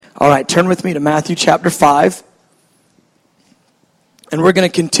All right, turn with me to Matthew chapter 5. And we're going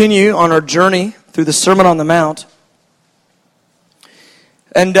to continue on our journey through the Sermon on the Mount.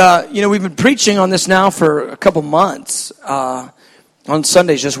 And, we've been preaching on this now for a couple months on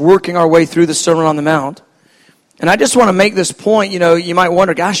Sundays, just working our way through the Sermon on the Mount. And I just want to make this point. You might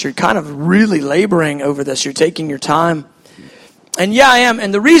wonder, gosh, you're kind of really laboring over this. You're taking your time. And yeah, I am.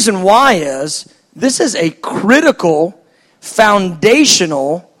 And the reason why is this is a critical,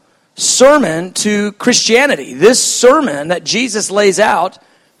 foundational sermon to Christianity. This sermon that Jesus lays out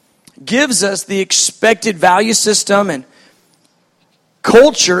gives us the expected value system and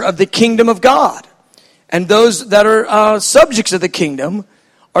culture of the kingdom of God. And those that are subjects of the kingdom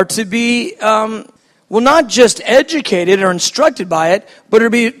are to be, not just educated or instructed by it, but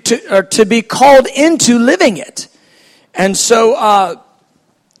are to be called into living it. And so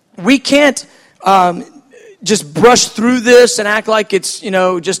we can't just brush through this and act like it's,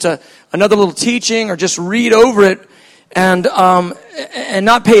 just another little teaching or just read over it and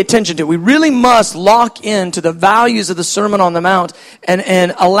not pay attention to it. We really must lock into the values of the Sermon on the Mount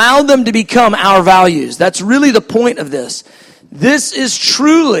and allow them to become our values. That's really the point of this. This is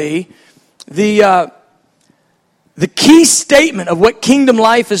truly the key statement of what kingdom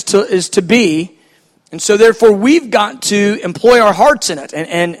life is to be. And so therefore we've got to employ our hearts in it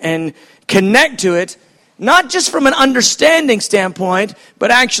and connect to it. Not just from an understanding standpoint,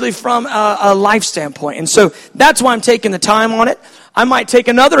 but actually from a life standpoint. And so that's why I'm taking the time on it. I might take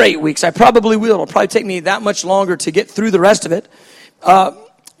another 8 weeks. I probably will. It'll probably take me that much longer to get through the rest of it.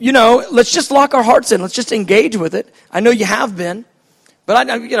 Let's just lock our hearts in. Let's just engage with it. I know you have been. But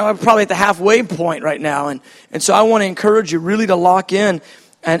I'm probably at the halfway point right now. And so I want to encourage you really to lock in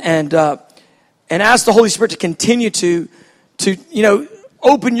and ask the Holy Spirit to continue to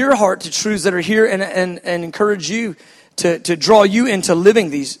open your heart to truths that are here and encourage you to draw you into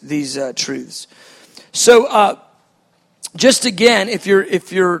living these truths. So, just again, if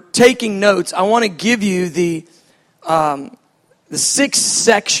you're taking notes, I want to give you the 6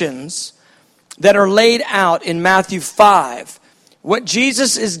 sections that are laid out in Matthew 5. What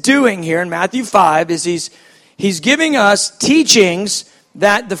Jesus is doing here in Matthew 5 is he's giving us teachings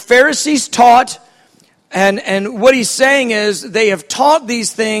that the Pharisees taught. And what he's saying is they have taught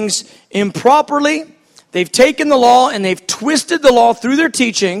these things improperly. They've taken the law and they've twisted the law through their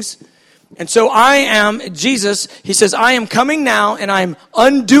teachings. And so Jesus, he says, I am coming now and I'm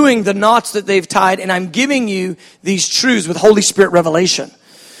undoing the knots that they've tied and I'm giving you these truths with Holy Spirit revelation.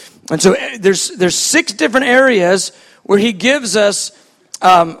 And so there's 6 different areas where he gives us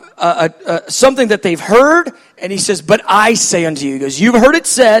something that they've heard. And he says, but I say unto you. He goes, you've heard it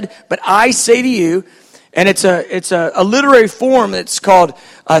said, but I say to you. And it's a literary form that's called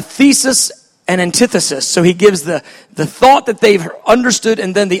thesis and antithesis. So he gives the thought that they've understood,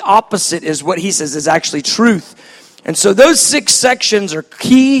 and then the opposite is what he says is actually truth. And so those 6 sections are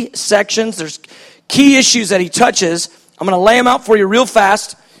key sections. There's key issues that he touches. I'm going to lay them out for you real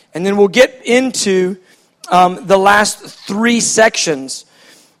fast, and then we'll get into the last 3 sections.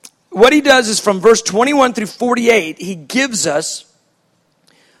 What he does is from verse 21 through 48, he gives us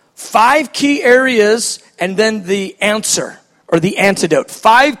 5 key areas and then the answer or the antidote.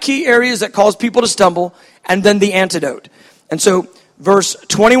 5 key areas that cause people to stumble and then the antidote. And so verse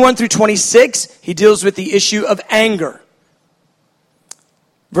 21 through 26, he deals with the issue of anger.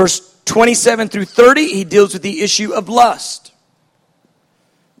 Verse 27 through 30, he deals with the issue of lust.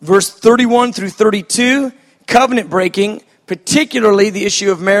 Verse 31 through 32, covenant breaking, particularly the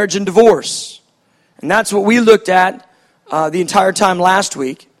issue of marriage and divorce. And that's what we looked at the entire time last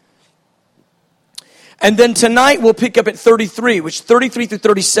week. And then tonight we'll pick up at 33, which 33 through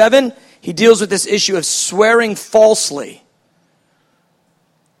 37, he deals with this issue of swearing falsely.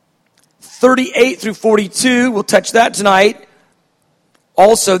 38 through 42, we'll touch that tonight.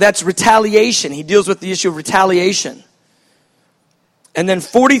 Also, that's retaliation. He deals with the issue of retaliation. And then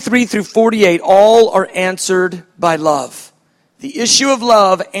 43 through 48, all are answered by love. The issue of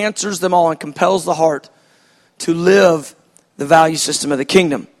love answers them all and compels the heart to live the value system of the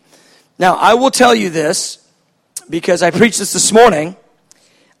kingdom. Now, I will tell you this, because I preached this morning.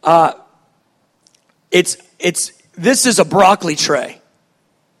 This is a broccoli tray.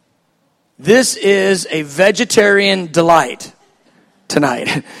 This is a vegetarian delight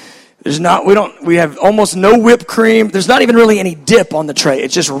tonight. We have almost no whipped cream. There's not even really any dip on the tray.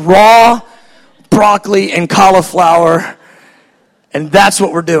 It's just raw broccoli and cauliflower, and that's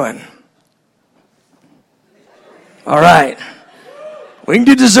what we're doing. All right. We can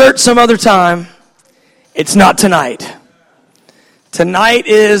do dessert some other time. It's not tonight. Tonight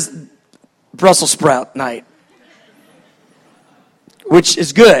is Brussels sprout night. which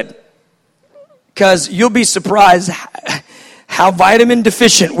is good, because you'll be surprised how vitamin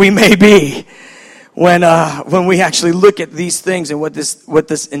deficient we may be when we actually look at these things and what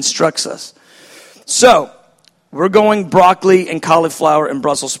this instructs us. So, we're going broccoli and cauliflower and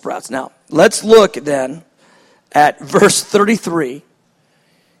Brussels sprouts. Now, let's look then at verse 33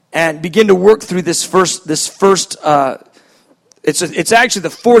 and begin to work through this first. It's actually the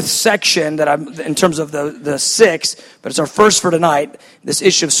fourth section that I'm in terms of the six, but it's our first for tonight. This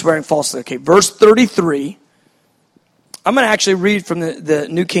issue of swearing falsely. Okay, verse 33. I'm going to actually read from the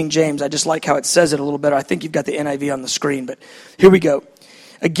New King James. I just like how it says it a little better. I think you've got the NIV on the screen, but here we go.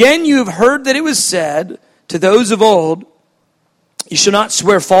 Again, you have heard that it was said to those of old, you shall not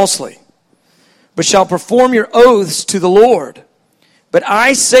swear falsely, but shall perform your oaths to the Lord. But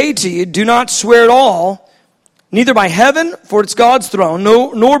I say to you, do not swear at all, neither by heaven, for it's God's throne,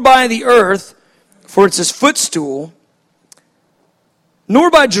 nor by the earth, for it's his footstool,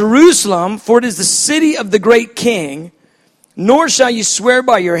 nor by Jerusalem, for it is the city of the great king, nor shall you swear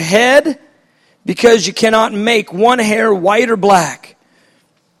by your head, because you cannot make one hair white or black.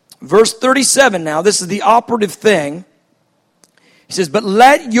 Verse 37 now, this is the operative thing. He says, but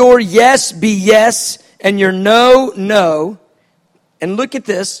let your yes be yes, and your no, no. And look at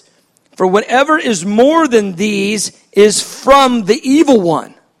this. For whatever is more than these is from the evil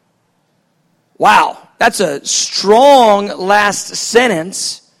one. Wow, that's a strong last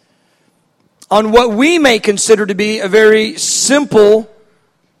sentence on what we may consider to be a very simple,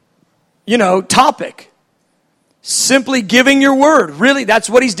 topic. Simply giving your word. Really, that's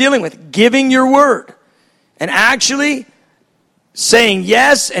what he's dealing with. Giving your word. And actually saying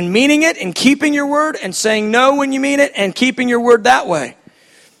yes and meaning it and keeping your word, and saying no when you mean it and keeping your word that way.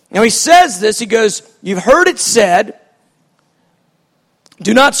 Now he says this, he goes, you've heard it said,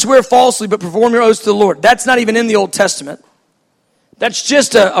 do not swear falsely, but perform your oaths to the Lord. That's not even in the Old Testament. That's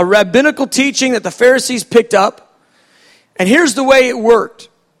just a rabbinical teaching that the Pharisees picked up. And here's the way it worked.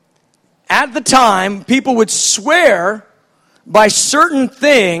 At the time, people would swear by certain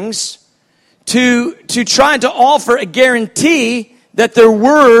things to try to offer a guarantee that their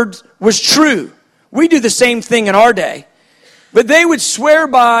word was true. We do the same thing in our day. But they would swear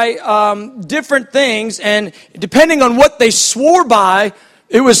by different things, and depending on what they swore by,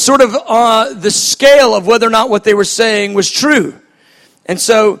 it was sort of the scale of whether or not what they were saying was true. And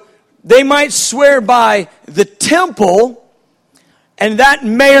so they might swear by the temple, and that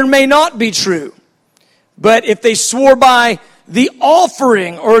may or may not be true. But if they swore by the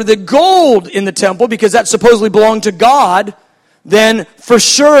offering or the gold in the temple, because that supposedly belonged to God, then for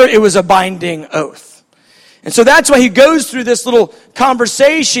sure it was a binding oath. And so that's why he goes through this little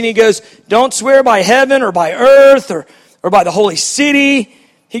conversation. He goes, don't swear by heaven or by earth or by the holy city.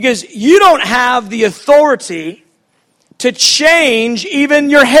 He goes, you don't have the authority to change even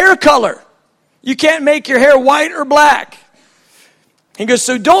your hair color. You can't make your hair white or black. He goes,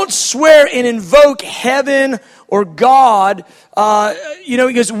 so don't swear and invoke heaven or God.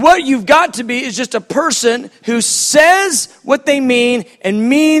 He goes, what you've got to be is just a person who says what they mean and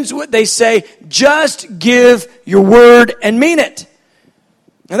means what they say. Just give your word and mean it.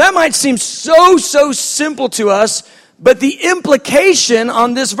 Now that might seem so simple to us, but the implication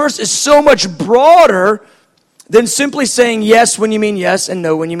on this verse is so much broader than simply saying yes when you mean yes and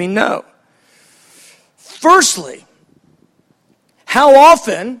no when you mean no. Firstly, how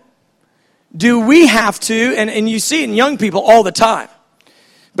often do we have to, and you see it in young people all the time,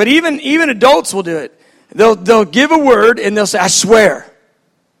 but even adults will do it. They'll give a word and they'll say, I swear.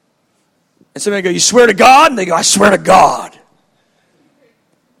 And somebody go, you swear to God? And they go, I swear to God.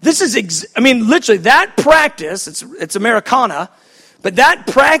 This is, literally that practice, it's Americana, but that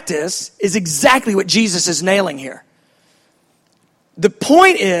practice is exactly what Jesus is nailing here. The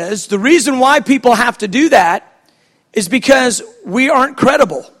point is, the reason why people have to do that is because we aren't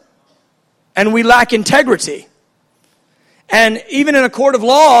credible and we lack integrity. And even in a court of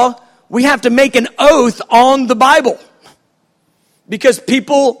law, we have to make an oath on the Bible because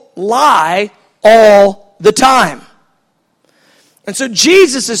people lie all the time. And so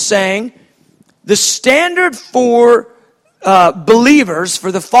Jesus is saying the standard for believers,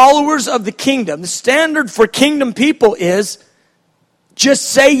 for the followers of the kingdom, the standard for kingdom people is just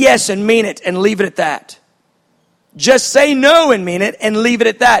say yes and mean it and leave it at that. Just say no and mean it and leave it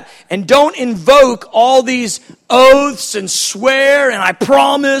at that. And don't invoke all these oaths and swear and I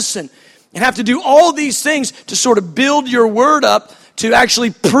promise and have to do all these things to sort of build your word up to actually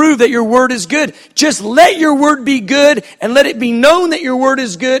prove that your word is good. Just let your word be good and let it be known that your word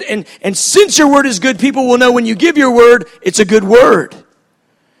is good. And since your word is good, people will know when you give your word, it's a good word.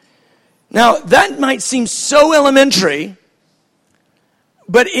 Now, that might seem so elementary,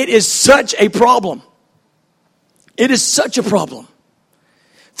 But it is such a problem. It is such a problem.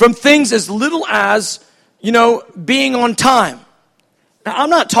 From things as little as, being on time. Now, I'm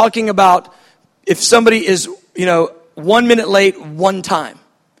not talking about if somebody is, 1 minute late one time.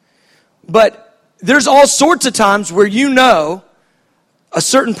 But there's all sorts of times where a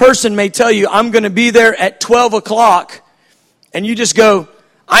certain person may tell you, I'm going to be there at 12 o'clock. And you just go,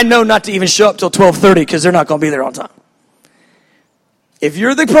 I know not to even show up till 12:30 because they're not going to be there on time. If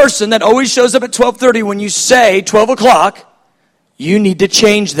you're the person that always shows up at 12:30 when you say 12 o'clock, you need to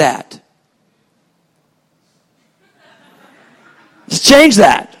change that. Just change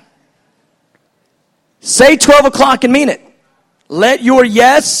that. Say 12 o'clock and mean it. Let your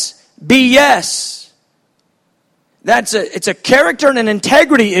yes be yes. It's a character and an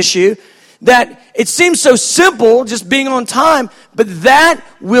integrity issue that it seems so simple, just being on time, but that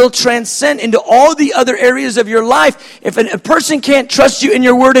will transcend into all the other areas of your life. If a person can't trust you in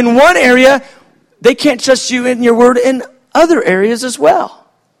your word in one area, they can't trust you in your word in other areas as well.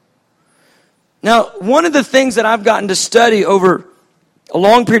 Now, one of the things that I've gotten to study over a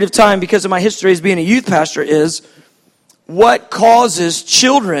long period of time because of my history as being a youth pastor is what causes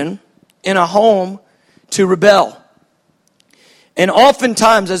children in a home to rebel. And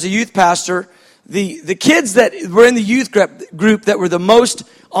oftentimes, as a youth pastor, the kids that were in the youth group that were the most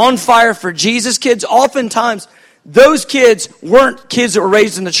on fire for Jesus kids, oftentimes, those kids weren't kids that were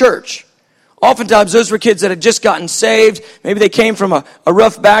raised in the church. Oftentimes, those were kids that had just gotten saved. Maybe they came from a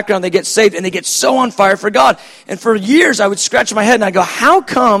rough background. They get saved, and they get so on fire for God. And for years, I would scratch my head, and I go, how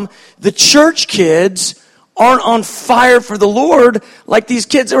come the church kids aren't on fire for the Lord like these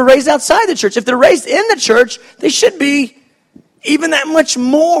kids that were raised outside the church? If they're raised in the church, they should be even that much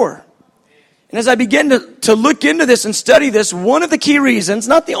more. And as I begin to look into this and study this, one of the key reasons,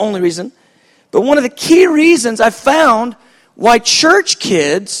 not the only reason, but one of the key reasons I found why church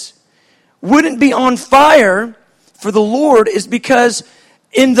kids wouldn't be on fire for the Lord is because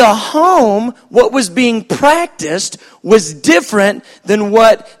in the home, what was being practiced was different than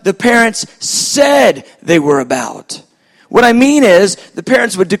what the parents said they were about. What I mean is, the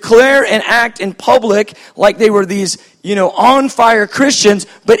parents would declare and act in public like they were these, on fire Christians,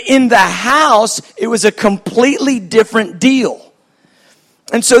 but in the house, it was a completely different deal.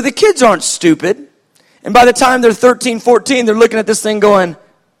 And so the kids aren't stupid. And by the time they're 13, 14, they're looking at this thing going,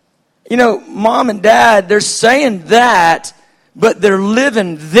 mom and dad, they're saying that, but they're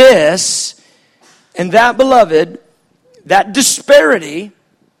living this. And that, beloved, that disparity,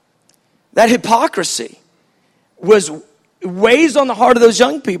 that hypocrisy weighs on the heart of those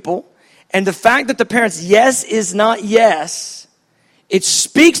young people. And the fact that the parents' yes is not yes, it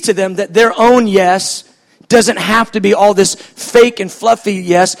speaks to them that their own yes doesn't have to be all this fake and fluffy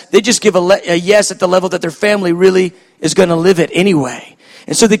yes. They just give a yes at the level that their family really is going to live it anyway.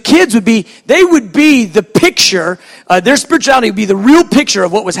 And so the kids would be the picture, their spirituality would be the real picture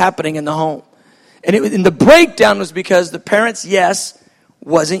of what was happening in the home. And the breakdown was because the parents' yes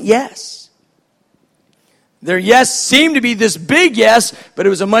wasn't yes. Their yes seemed to be this big yes, but it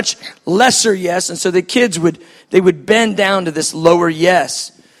was a much lesser yes. And so the kids would bend down to this lower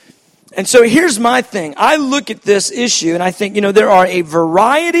yes. And so here's my thing. I look at this issue and I think, there are a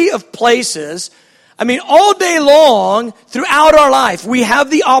variety of places. All day long throughout our life, we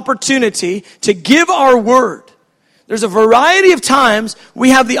have the opportunity to give our word. There's a variety of times we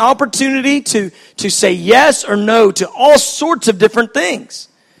have the opportunity to say yes or no to all sorts of different things.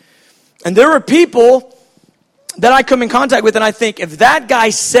 And there are people that I come in contact with and I think, if that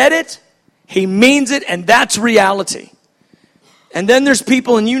guy said it, he means it, and that's reality. And then there's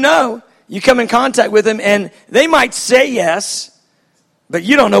people, and you come in contact with them and they might say yes, but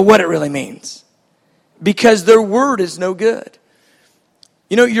you don't know what it really means because their word is no good.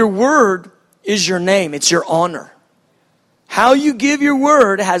 Your word is your name. It's your honor. How you give your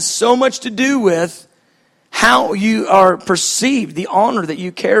word has so much to do with how you are perceived, the honor that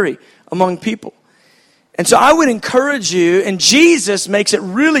you carry among people. And so I would encourage you, and Jesus makes it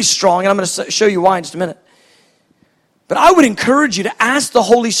really strong, and I'm going to show you why in just a minute. But I would encourage you to ask the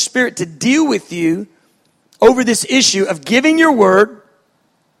Holy Spirit to deal with you over this issue of giving your word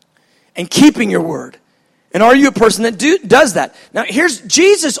and keeping your word. And are you a person that does that? Now,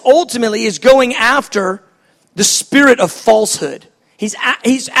 Jesus ultimately is going after the spirit of falsehood. He's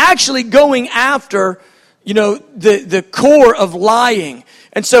actually going after, the core of lying.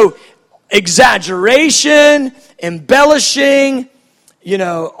 And so exaggeration, embellishing,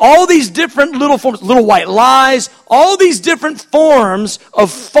 all these different little forms, little white lies, all these different forms of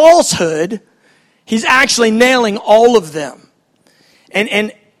falsehood, he's actually nailing all of them.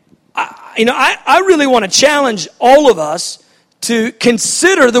 And I really want to challenge all of us to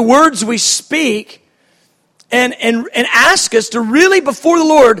consider the words we speak and ask us to really, before the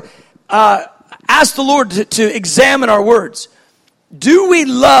Lord, ask the Lord to examine our words. Do we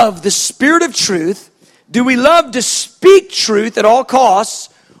love the Spirit of truth? Do we love to speak truth at all costs?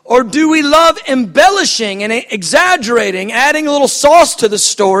 Or do we love embellishing and exaggerating, adding a little sauce to the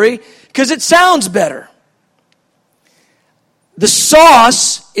story because it sounds better? The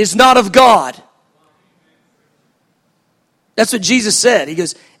sauce is not of God. That's what Jesus said. He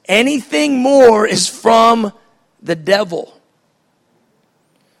goes, anything more is from the devil.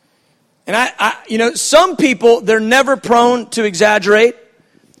 And some people, they're never prone to exaggerate.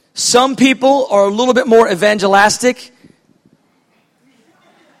 Some people are a little bit more evangelistic.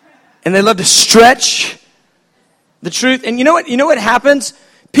 And they love to stretch the truth. And you know what happens?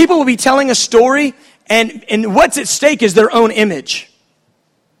 People will be telling a story, and what's at stake is their own image.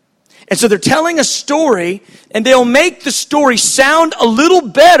 And so they're telling a story, and they'll make the story sound a little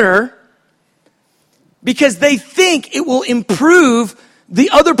better because they think it will improve the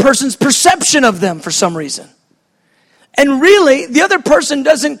other person's perception of them for some reason. And really, the other person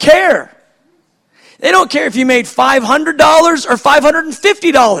doesn't care. They don't care if you made $500 or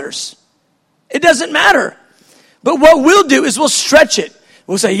 $550. It doesn't matter. But what we'll do is we'll stretch it.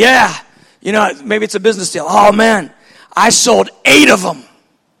 We'll say, yeah, maybe it's a business deal. Oh man, I sold 8 of them.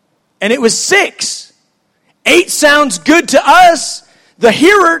 And it was 6. 8 sounds good to us. The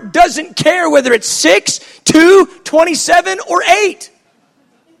hearer doesn't care whether it's 6, 2, 27, or 8.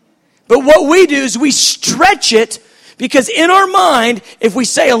 But what we do is we stretch it, because in our mind, if we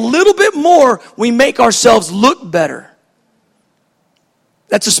say a little bit more, we make ourselves look better.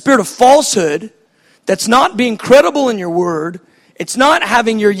 That's a spirit of falsehood. That's not being credible in your word. It's not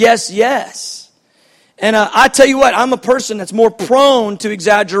having your yes, yes. And I tell you what, I'm a person that's more prone to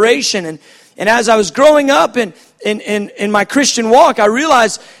exaggeration. And as I was growing up in my Christian walk, I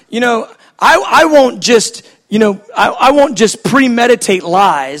realized, I won't just premeditate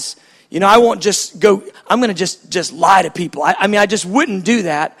lies. I won't just go, I'm going to just lie to people. I just wouldn't do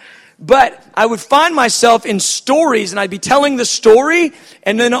that. But I would find myself in stories, and I'd be telling the story,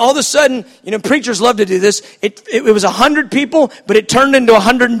 and then all of a sudden, preachers love to do this. It was 100 people, but it turned into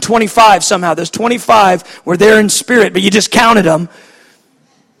 125 somehow. Those 25 were there in spirit, but you just counted them.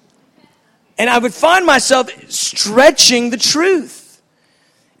 And I would find myself stretching the truth.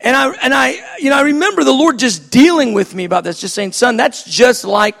 And I remember the Lord just dealing with me about this, just saying, son, that's just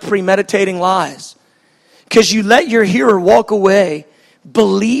like premeditating lies. Because you let your hearer walk away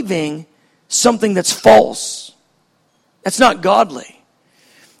believing something that's false. That's not godly.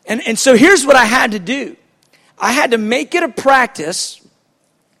 And so here's what I had to do. I had to make it a practice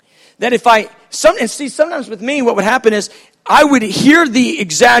that sometimes with me what would happen is I would hear the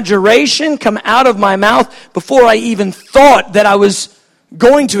exaggeration come out of my mouth before I even thought that I was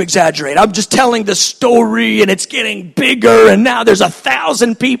going to exaggerate. I'm just telling the story, and it's getting bigger, and now there's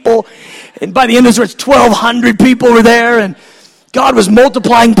 1,000 people, and by the end of the story, 1,200 people were there, and God was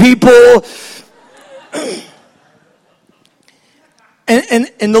multiplying people. And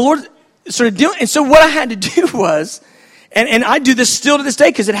the Lord started doing, and so what I had to do was, and I do this still to this day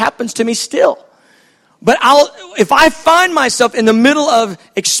because it happens to me still. But if I find myself in the middle of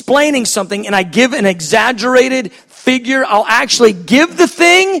explaining something and I give an exaggerated figure, I'll actually give the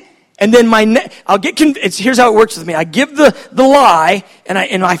thing, and then here's how it works with me. I give the lie, and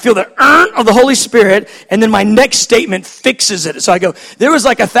I feel the of the Holy Spirit, and then my next statement fixes it. So I go, there was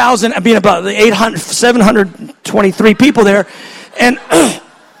like 1,000, about 723 people there, and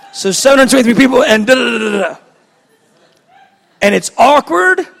so 723 people, and da-da-da-da-da. And it's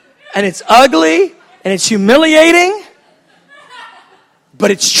awkward, and it's ugly, and it's humiliating,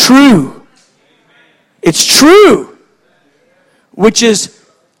 but it's true. It's true, which is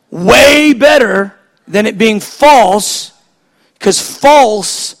way better than it being false, because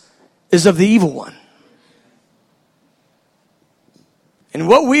false is of the evil one. And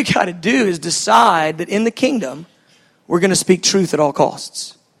what we got to do is decide that in the kingdom, we're going to speak truth at all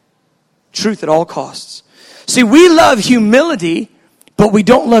costs. Truth at all costs. See, we love humility, but we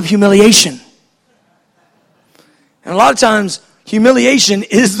don't love humiliation. And a lot of times, humiliation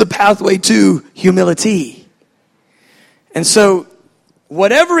is the pathway to humility. And so,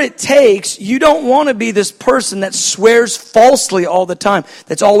 whatever it takes, you don't want to be this person that swears falsely all the time,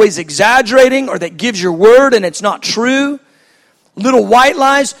 that's always exaggerating, or that gives your word and it's not true. Little white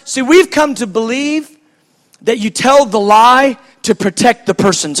lies. See, we've come to believe that you tell the lie to protect the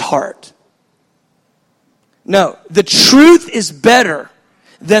person's heart. No, the truth is better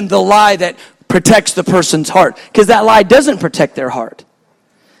than the lie that protects the person's heart, because that lie doesn't protect their heart.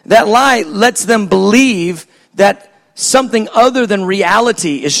 That lie lets them believe that something other than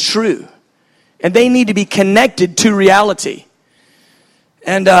reality is true. And they need to be connected to reality.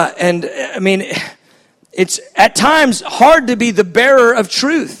 And I mean, it's at times hard to be the bearer of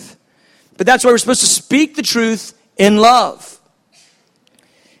truth. But that's why we're supposed to speak the truth in love.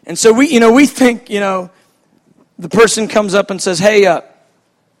 And so we think, the person comes up and says, hey,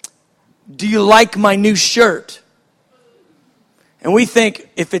 do you like my new shirt? And we think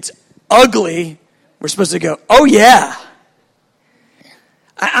if it's ugly, we're supposed to go, oh yeah.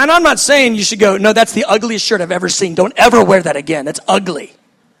 And I'm not saying you should go, no, that's the ugliest shirt I've ever seen. Don't ever wear that again. That's ugly.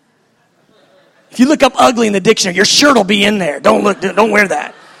 If you look up ugly in the dictionary, your shirt will be in there. Don't wear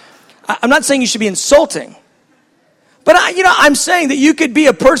that. I'm not saying you should be insulting. But I'm saying that you could be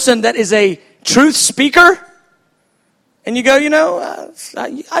a person that is a truth speaker. And you go,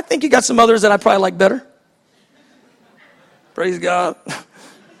 I think you got some others that I probably like better. Praise God.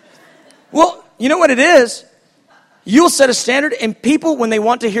 Well, you know what it is? You'll set a standard, and people, when they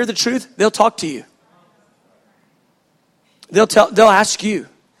want to hear the truth, they'll talk to you. They'll ask you,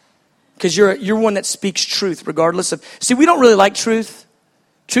 because you're one that speaks truth, regardless of. See, we don't really like truth.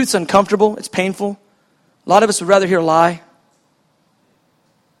 Truth's uncomfortable. It's painful. A lot of us would rather hear a lie.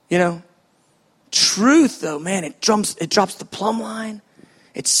 Truth, though, man, it drops the plumb line.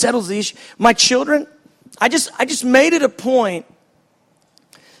 It settles the issue. My children, I just made it a point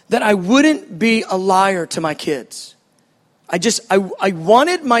that I wouldn't be a liar to my kids. I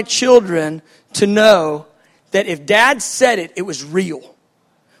wanted my children to know that if Dad said it, it was real.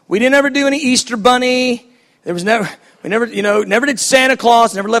 We didn't ever do any Easter bunny. We never did Santa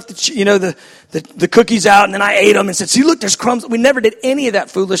Claus. Never left the cookies out and then I ate them and said, see, look, there's crumbs. We never did any of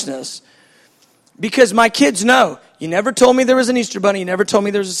that foolishness. Because my kids know, you never told me there was an Easter bunny, you never told me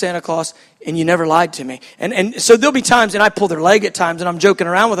there was a Santa Claus, and you never lied to me. And so there'll be times, and I pull their leg at times, and I'm joking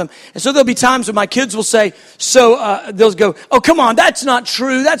around with them. And so there'll be times when my kids will say, they'll go, oh, come on, that's not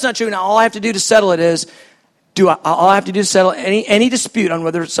true, that's not true. Now, all I have to do to settle it is, all I have to do to settle any dispute on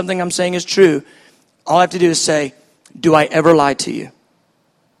whether something I'm saying is true, all I have to do is say, do I ever lie to you?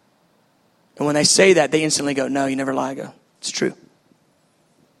 And when they say that, they instantly go, no, you never lie. I go, it's true.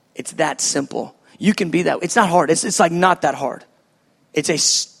 It's that simple. You can be that. It's not hard. It's like not that hard. It's a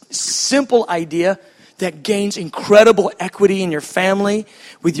simple idea that gains incredible equity in your family,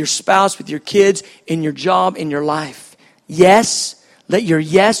 with your spouse, with your kids, in your job, in your life. Yes, let your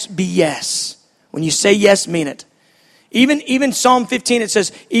yes be yes. When you say yes, mean it. Even Psalm 15, it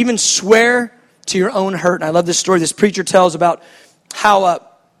says, even swear to your own hurt. And I love this story this preacher tells about how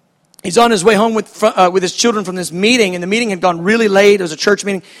he's on his way home with his children from this meeting, and the meeting had gone really late. It was a church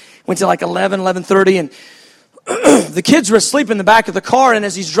meeting. Went to like 11:30, and the kids were asleep in the back of the car. And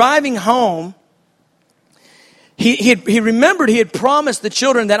as he's driving home, he remembered he had promised the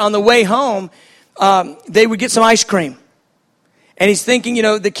children that on the way home, they would get some ice cream. And he's thinking,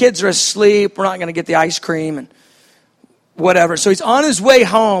 the kids are asleep. We're not going to get the ice cream and whatever. So he's on his way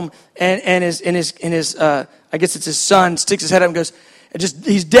home, and his I guess it's his son, sticks his head up and goes,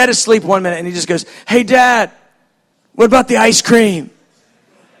 he's dead asleep 1 minute, and he just goes, hey, Dad, what about the ice cream?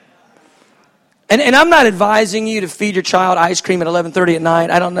 And I'm not advising you to feed your child ice cream at 11:30 at night.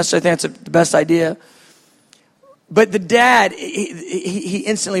 I don't necessarily think that's the best idea. But the dad, he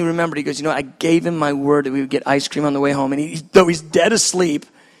instantly remembered. He goes, I gave him my word that we would get ice cream on the way home. And though he's dead asleep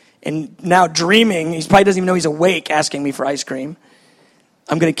and now dreaming, he probably doesn't even know he's awake asking me for ice cream.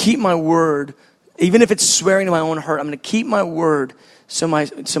 I'm going to keep my word, even if it's swearing to my own hurt. I'm going to keep my word so my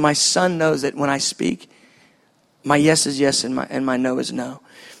son knows that when I speak, my yes is yes and my no is no.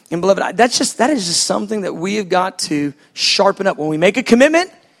 And beloved, that is just something that we have got to sharpen up. When we make a commitment,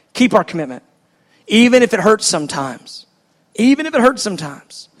 keep our commitment. Even if it hurts sometimes. Even if it hurts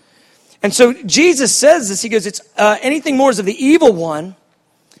sometimes. And so Jesus says this. He goes, it's anything more is of the evil one.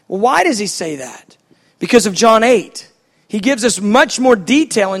 Well, why does he say that? Because of John 8. He gives us much more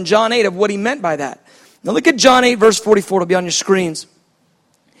detail in John 8 of what he meant by that. Now look at John 8, verse 44. It'll be on your screens.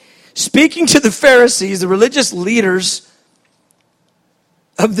 Speaking to the Pharisees, the religious leaders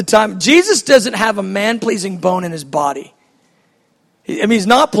of the time, Jesus doesn't have a man-pleasing bone in his body. I mean, he's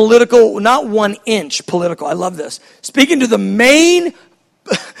not political, not 1 inch political. I love this. Speaking to the main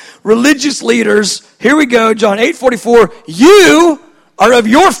religious leaders, here we go, John 8:44. You are of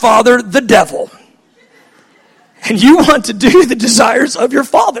your father, the devil. And you want to do the desires of your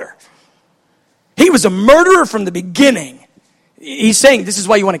father. He was a murderer from the beginning. He's saying, this is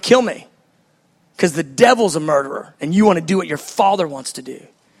why you want to kill me. Because the devil's a murderer, and you want to do what your father wants to do.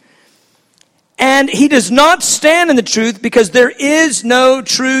 And he does not stand in the truth, because there is no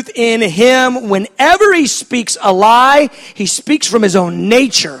truth in him. Whenever he speaks a lie, he speaks from his own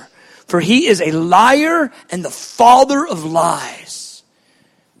nature. For he is a liar and the father of lies.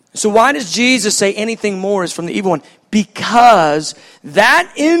 So why does Jesus say anything more is from the evil one? Because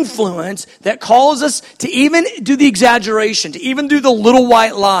that influence that calls us to even do the exaggeration, to even do the little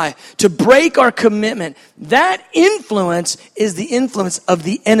white lie, to break our commitment, that influence is the influence of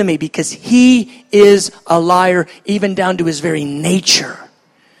the enemy, because he is a liar even down to his very nature.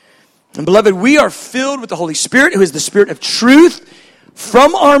 And beloved, we are filled with the Holy Spirit, who is the Spirit of truth.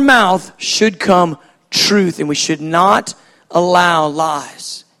 From our mouth should come truth, and we should not allow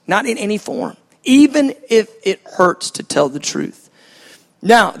lies, not in any form, even if it hurts to tell the truth.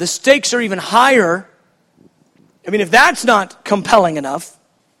 Now, the stakes are even higher. I mean, if that's not compelling enough,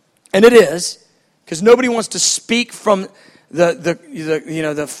 and it is, because nobody wants to speak from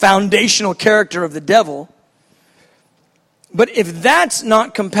the foundational character of the devil. But if that's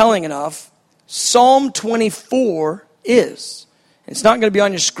not compelling enough, Psalm 24 is. It's not going to be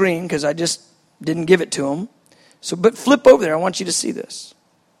on your screen because I just didn't give it to him. But flip over there. I want you to see this.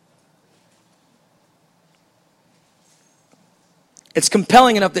 It's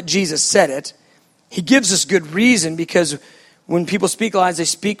compelling enough that Jesus said it. He gives us good reason, because when people speak lies, they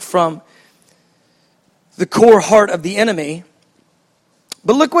speak from the core heart of the enemy.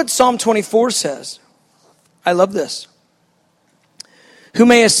 But look what Psalm 24 says. I love this. Who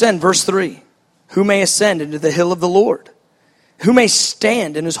may ascend, verse 3, who may ascend into the hill of the Lord? Who may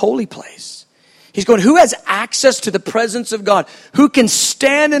stand in his holy place? He's going, who has access to the presence of God? Who can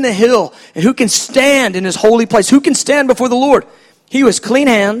stand in a hill? And who can stand in his holy place? Who can stand before the Lord? He who has clean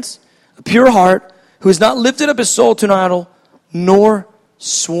hands, a pure heart, who has not lifted up his soul to an idol, nor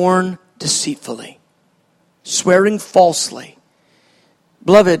sworn deceitfully, swearing falsely.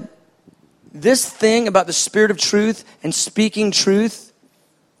 Beloved, this thing about the Spirit of truth and speaking truth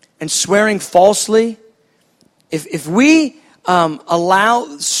and swearing falsely, if we allow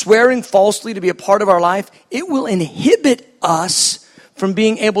swearing falsely to be a part of our life, it will inhibit us from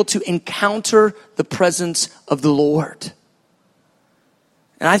being able to encounter the presence of the Lord.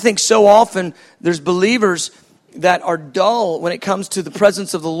 And I think so often there's believers that are dull when it comes to the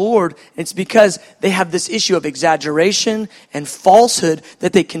presence of the Lord. It's because they have this issue of exaggeration and falsehood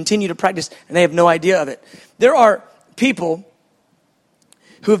that they continue to practice, and they have no idea of it. There are people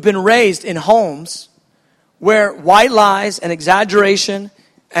who have been raised in homes where white lies and exaggeration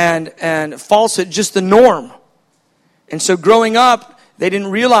and falsehood just the norm. And so growing up, they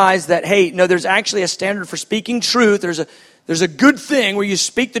didn't realize that, hey, no, there's actually a standard for speaking truth. There's a good thing where you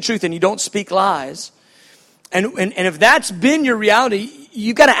speak the truth and you don't speak lies. And if that's been your reality,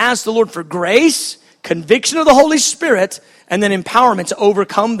 you've got to ask the Lord for grace, conviction of the Holy Spirit, and then empowerment to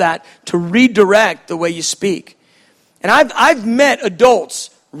overcome that, to redirect the way you speak. And I've met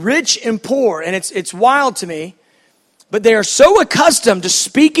adults, rich and poor, and it's wild to me, but they are so accustomed to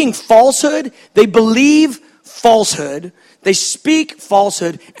speaking falsehood, they believe falsehood, they speak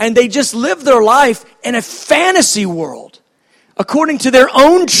falsehood, and they just live their life in a fantasy world, according to their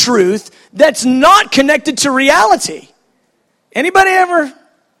own truth that's not connected to reality. Anybody ever?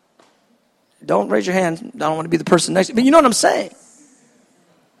 Don't raise your hand. I don't want to be the person next to you, but you know what I'm saying.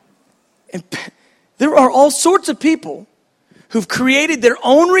 And there are all sorts of people who've created their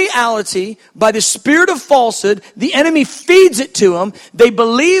own reality by the spirit of falsehood. The enemy feeds it to them. They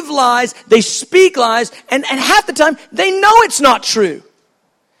believe lies. They speak lies. And half the time, they know it's not true.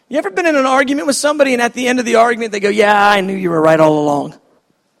 You ever been in an argument with somebody and at the end of the argument, they go, yeah, I knew you were right all along.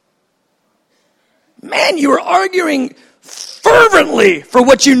 Man, you were arguing fervently for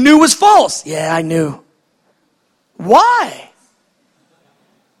what you knew was false. Yeah, I knew. Why?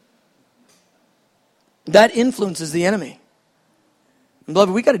 That influences the enemy. And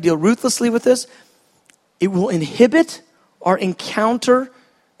beloved, we got to deal ruthlessly with this. It will inhibit our encounter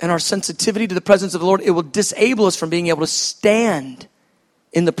and our sensitivity to the presence of the Lord. It will disable us from being able to stand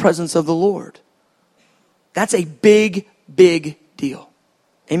in the presence of the Lord. That's a big, big deal.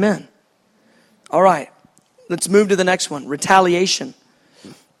 Amen. All right. Let's move to the next one. Retaliation.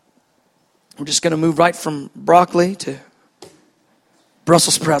 We're just going to move right from broccoli to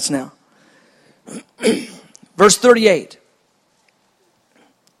Brussels sprouts now. Verse 38.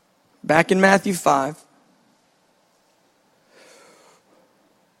 Back in Matthew 5.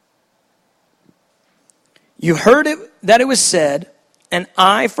 You heard it that it was said, an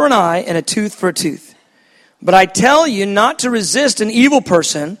eye for an eye and a tooth for a tooth. But I tell you not to resist an evil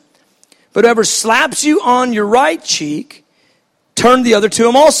person, but whoever slaps you on your right cheek, turn the other to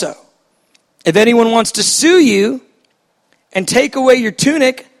him also. If anyone wants to sue you and take away your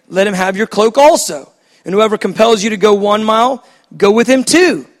tunic, let him have your cloak also. And whoever compels you to go 1 mile, go with him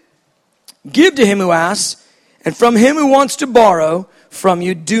 2. Give to him who asks, and from him who wants to borrow, from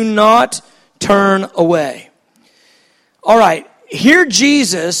you. Do not turn away. All right, here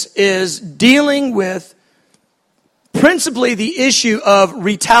Jesus is dealing with principally the issue of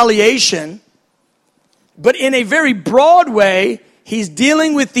retaliation, but in a very broad way, he's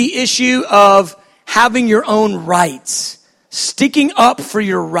dealing with the issue of having your own rights, sticking up for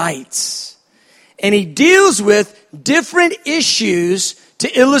your rights. And he deals with different issues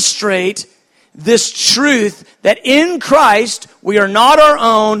to illustrate this truth that in Christ we are not our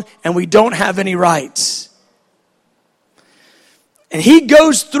own and we don't have any rights. And he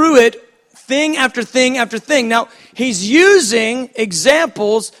goes through it thing after thing after thing. Now, he's using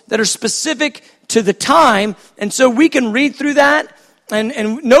examples that are specific to the time, and so we can read through that,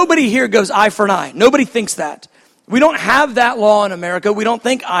 and nobody here goes eye for an eye. Nobody thinks that. We don't have that law in America. We don't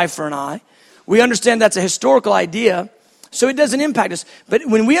think eye for an eye. We understand that's a historical idea, so it doesn't impact us. But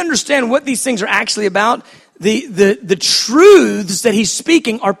when we understand what these things are actually about, the truths that he's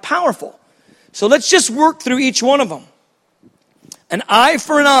speaking are powerful. So let's just work through each one of them. An eye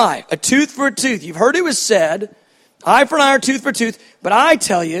for an eye, a tooth for a tooth. You've heard it was said, eye for an eye or tooth for tooth. But I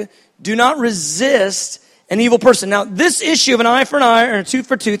tell you, do not resist an evil person. Now, this issue of an eye for an eye or a tooth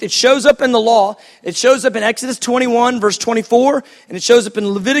for tooth, it shows up in the law. It shows up in Exodus 21, verse 24, and it shows up in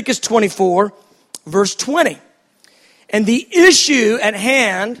Leviticus 24, verse 20. And the issue at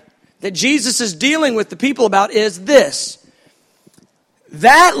hand that Jesus is dealing with the people about is this.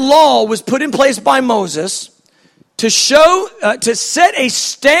 That law was put in place by Moses to show, to set a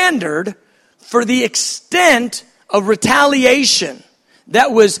standard for the extent of retaliation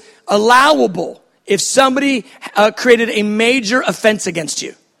that was allowable if somebody created a major offense against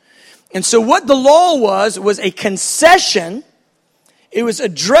you. And so what the law was a concession. It was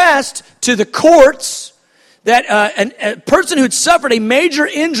addressed to the courts that a person who'd suffered a major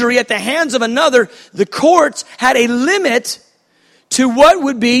injury at the hands of another, the courts had a limit to what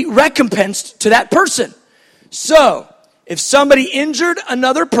would be recompensed to that person. So, if somebody injured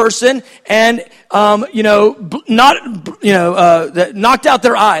another person and, knocked out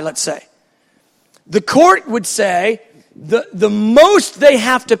their eye, let's say, the court would say the most they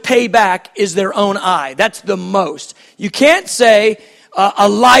have to pay back is their own eye. That's the most. You can't say a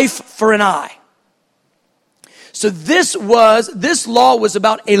life for an eye. So this law was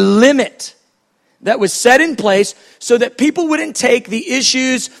about a limit that was set in place so that people wouldn't take the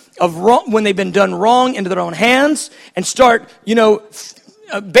issues of wrong, when they've been done wrong, into their own hands and start,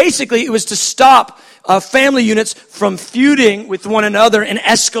 basically it was to stop family units from feuding with one another and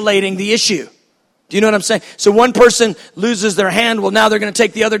escalating the issue. Do you know what I'm saying? So one person loses their hand, well now they're going to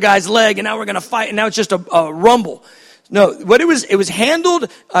take the other guy's leg and now we're going to fight and now it's just a rumble. No, it was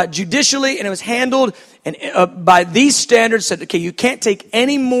handled judicially and it was handled by these standards said, okay, you can't take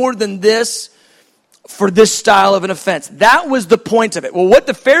any more than this for this style of an offense. That was the point of it. Well, what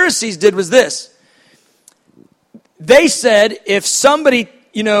the Pharisees did was this. They said if somebody,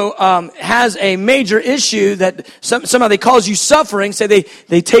 has a major issue that somehow they cause you suffering, say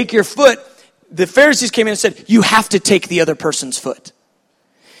they take your foot, the Pharisees came in and said, you have to take the other person's foot.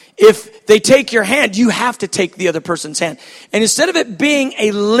 If they take your hand, you have to take the other person's hand. And instead of it being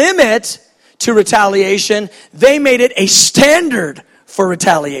a limit to retaliation, they made it a standard for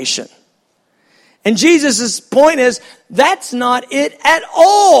retaliation. And Jesus' point is, that's not it at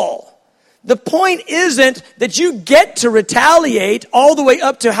all. The point isn't that you get to retaliate all the way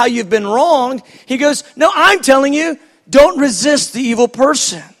up to how you've been wronged. He goes, no, I'm telling you, don't resist the evil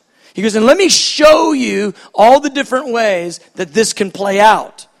person. He goes, and let me show you all the different ways that this can play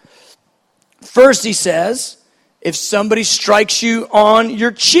out. First, he says, if somebody strikes you on your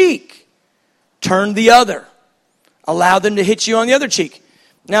cheek, turn the other. Allow them to hit you on the other cheek.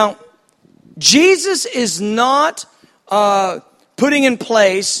 Now, Jesus is not putting in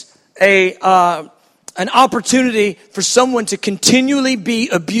place an opportunity for someone to continually be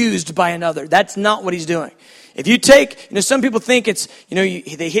abused by another. That's not what he's doing. If you take, some people think it's,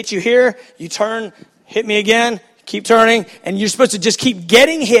 they hit you here, you turn, hit me again, keep turning, and you're supposed to just keep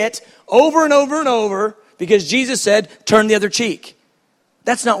getting hit over and over and over because Jesus said, turn the other cheek.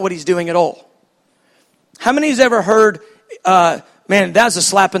 That's not what he's doing at all. How many has ever heard, man, that's a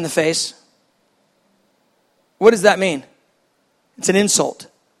slap in the face? What does that mean? It's an insult.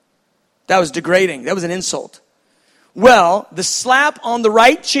 That was degrading. That was an insult. Well, the slap on the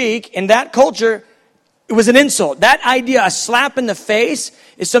right cheek in that culture, it was an insult. That idea, a slap in the face,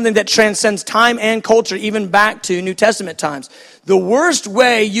 is something that transcends time and culture, even back to New Testament times. The worst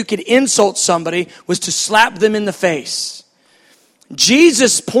way you could insult somebody was to slap them in the face.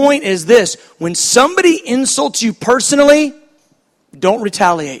 Jesus' point is this: when somebody insults you personally, don't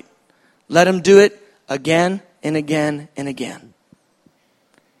retaliate. Let them do it again and again and again.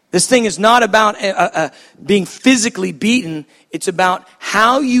 This thing is not about being physically beaten. It's about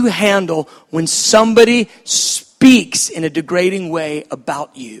how you handle when somebody speaks in a degrading way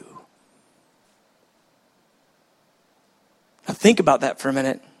about you. Now think about that for a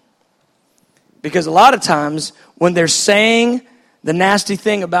minute. Because a lot of times when they're saying the nasty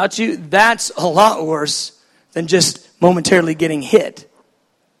thing about you, that's a lot worse than just momentarily getting hit.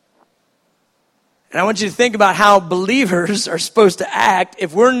 And I want you to think about how believers are supposed to act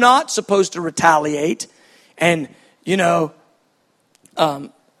if we're not supposed to retaliate and,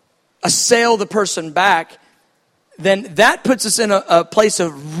 assail the person back. Then that puts us in a place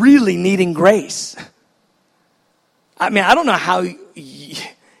of really needing grace. I mean, I don't know how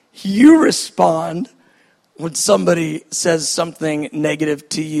you respond when somebody says something negative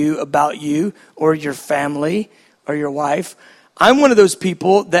to you about you or your family or your wife. I'm one of those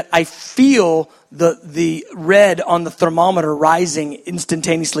people that I feel the red on the thermometer rising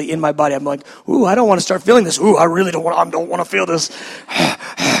instantaneously in my body. I'm like, ooh, I don't want to start feeling this. Ooh, I really don't want to feel this.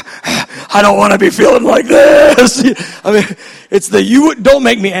 I don't want to be feeling like this. I mean, it's don't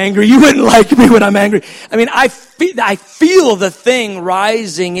make me angry. You wouldn't like me when I'm angry. I mean, I feel the thing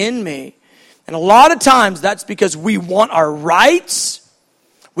rising in me. And a lot of times that's because we want our rights.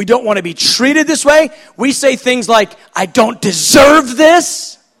 We don't want to be treated this way. We say things like, I don't deserve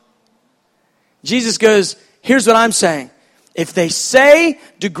this. Jesus goes, here's what I'm saying. If they say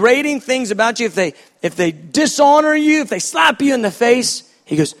degrading things about you, if they dishonor you, if they slap you in the face,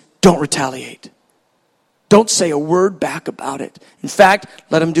 he goes, don't retaliate. Don't say a word back about it. In fact,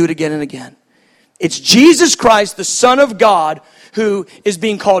 let them do it again and again. It's Jesus Christ, the Son of God, who is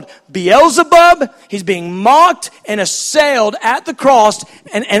being called Beelzebub. He's being mocked and assailed at the cross.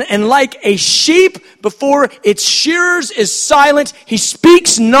 And like a sheep before its shearers is silent, he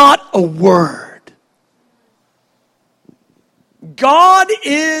speaks not a word. God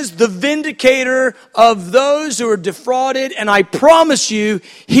is the vindicator of those who are defrauded, and I promise you,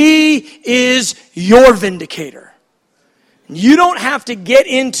 he is your vindicator. You don't have to get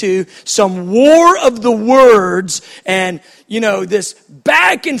into some war of the words and, this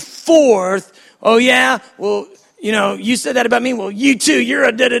back and forth. Oh, yeah, well, you said that about me. Well, you too, you're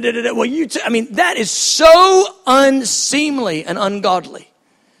a da-da-da-da-da. Well, you too. I mean, that is so unseemly and ungodly.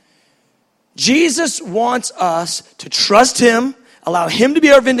 Jesus wants us to trust him, allow him to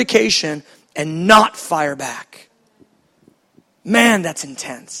be our vindication, and not fire back. Man, that's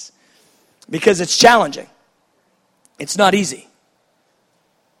intense. Because it's challenging. It's not easy.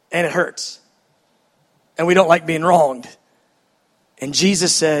 And it hurts. And we don't like being wronged. And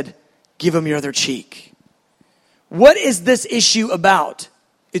Jesus said, give them your other cheek. What is this issue about?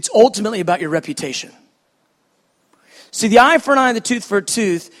 It's ultimately about your reputation. See, the eye for an eye, the tooth for a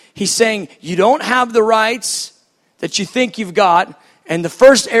tooth, he's saying you don't have the rights that you think you've got. And the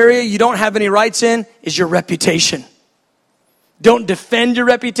first area you don't have any rights in is your reputation. Don't defend your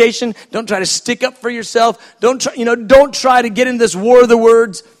reputation. Don't try to stick up for yourself. Don't try to get into this war of the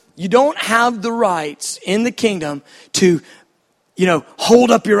words. You don't have the rights in the kingdom to,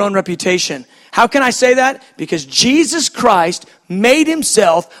 hold up your own reputation. How can I say that? Because Jesus Christ made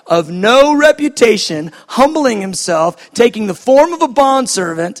himself of no reputation, humbling himself, taking the form of a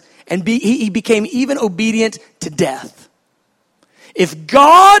bondservant, and he became even obedient to death. If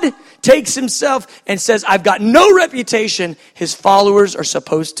God takes himself and says, I've got no reputation, his followers are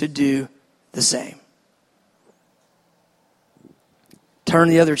supposed to do the same. Turn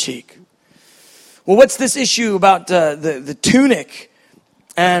the other cheek. Well, what's this issue about the tunic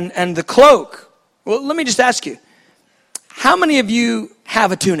and the cloak? Well, let me just ask you. How many of you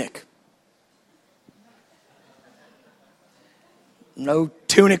have a tunic? No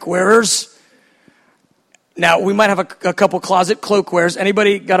tunic wearers? Now, we might have a couple closet cloak wearers.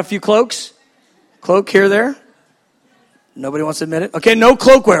 Anybody got a few cloaks? Cloak here, there? Nobody wants to admit it? Okay, no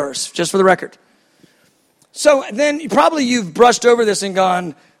cloak wearers, just for the record. So then you've brushed over this and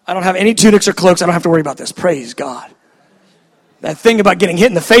gone, I don't have any tunics or cloaks. I don't have to worry about this. Praise God. That thing about getting hit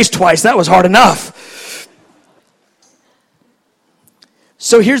in the face twice, that was hard enough.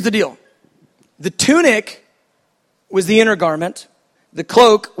 So here's the deal. The tunic was the inner garment. The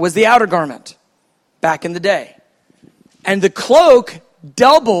cloak was the outer garment back in the day. And the cloak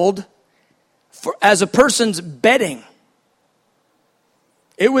doubled as a person's bedding.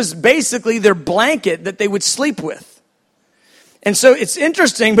 It was basically their blanket that they would sleep with. And so it's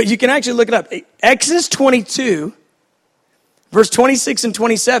interesting, but you can actually look it up. Exodus 22, verse 26 and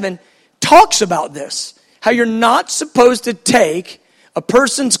 27, talks about this. How you're not supposed to take a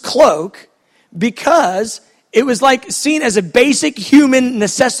person's cloak because it was like seen as a basic human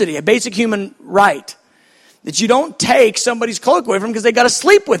necessity, a basic human right. that you don't take somebody's cloak away from them because they got to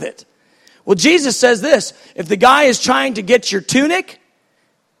sleep with it. Well, Jesus says this, if the guy is trying to get your tunic,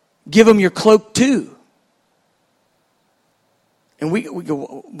 give him your cloak too. And we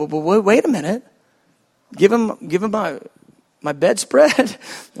go, well, wait a minute. Give him my bedspread?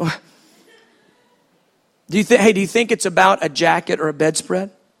 Do you think it's about a jacket or a bedspread?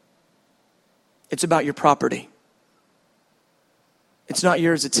 It's about your property. It's not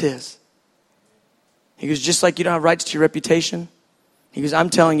yours, it's his. He goes, just like you don't have rights to your reputation. He goes, I'm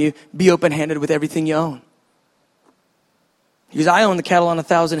telling you, be open-handed with everything you own. He goes, I own the cattle on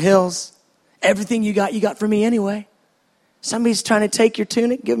 1,000 hills. Everything you got from me anyway. Somebody's trying to take your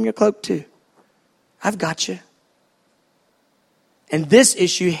tunic, give them your cloak too. I've got you. And this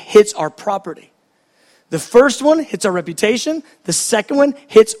issue hits our property. The first one hits our reputation. The second one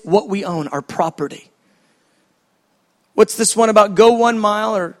hits what we own, our property. What's this one about go 1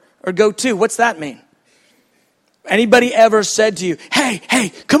 mile or go 2? What's that mean? Anybody ever said to you,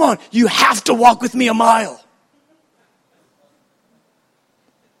 hey, come on, you have to walk with me a mile?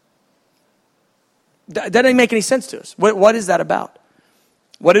 That didn't make any sense to us. What is that about?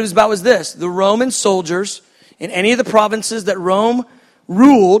 What it was about was this. The Roman soldiers in any of the provinces that Rome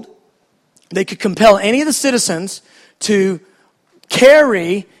ruled, they could compel any of the citizens to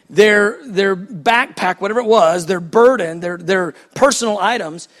carry their backpack, whatever it was, their burden, their personal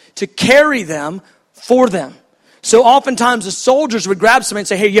items, to carry them for them. So oftentimes the soldiers would grab somebody and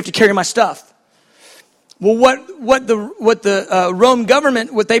say, hey, you have to carry my stuff. Well, what the Rome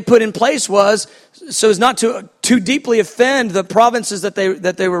government, what they put in place was, so as not to too deeply offend the provinces that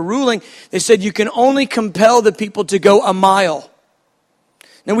they were ruling, they said you can only compel the people to go a mile.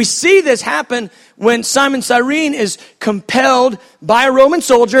 Now we see this happen when Simon Cyrene is compelled by a Roman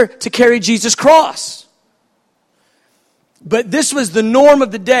soldier to carry Jesus' cross. But this was the norm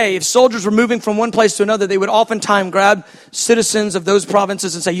of the day. If soldiers were moving from one place to another, they would oftentimes grab citizens of those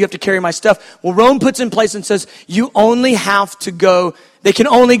provinces and say, you have to carry my stuff. Well, Rome puts in place and says, you only have to go, they can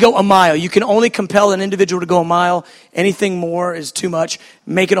only go a mile. You can only compel an individual to go a mile. Anything more is too much.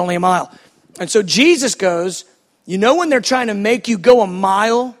 Make it only a mile. And so Jesus goes, you know when they're trying to make you go a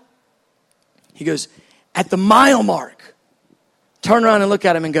mile? He goes, at the mile mark, turn around and look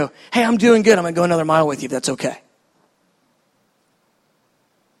at him and go, hey, I'm doing good. I'm going to go another mile with you if that's okay.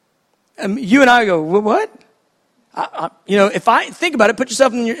 You and I go, what? If I think about it, put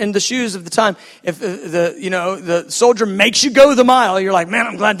yourself in the shoes of the time. If the soldier makes you go the mile, you're like, man,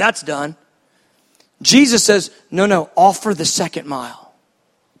 I'm glad that's done. Jesus says, no, offer the second mile.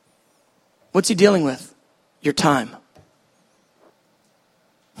 What's he dealing with? Your time.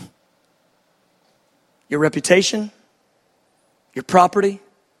 Your reputation, your property,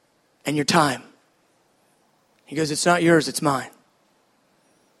 and your time. He goes, it's not yours, it's mine.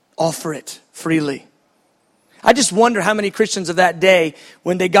 Offer it freely. I just wonder how many Christians of that day,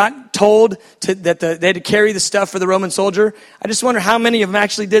 when they got told that they had to carry the stuff for the Roman soldier, I just wonder how many of them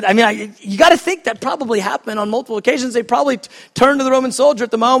actually did. I mean, you got to think that probably happened on multiple occasions. They probably turned to the Roman soldier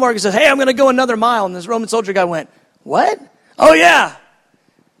at the mile mark and said, hey, I'm going to go another mile. And this Roman soldier guy went, what? Oh, yeah.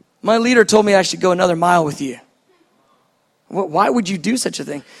 My leader told me I should go another mile with you. Why would you do such a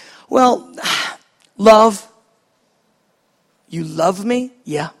thing? Well, love. You love me?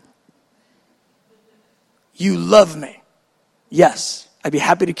 Yeah. You love me. Yes, I'd be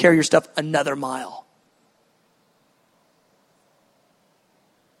happy to carry your stuff another mile.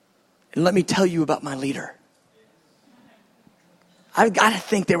 And let me tell you about my leader. I've got to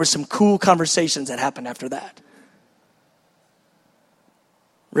think there were some cool conversations that happened after that.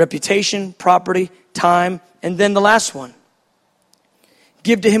 Reputation, property, time, and then the last one.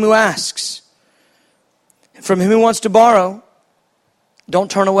 Give to him who asks. From him who wants to borrow,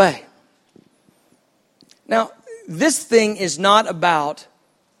 don't turn away. Now, this is not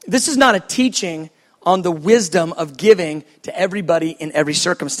a teaching on the wisdom of giving to everybody in every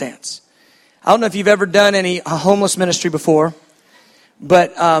circumstance. I don't know if you've ever done any homeless ministry before,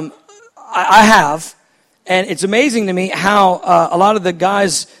 but I have. And it's amazing to me how a lot of the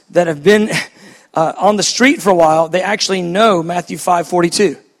guys that have been on the street for a while, they actually know Matthew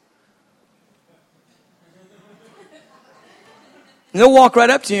 5:42. And they'll walk right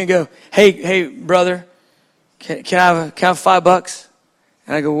up to you and go, hey, brother, can I have $5?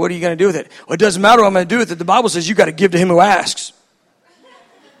 And I go, what are you going to do with it? Well, it doesn't matter what I'm going to do with it. The Bible says you got to give to him who asks.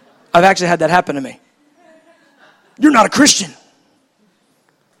 I've actually had that happen to me. You're not a Christian.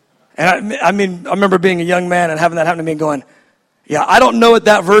 And I remember being a young man and having that happen to me and going, yeah, I don't know what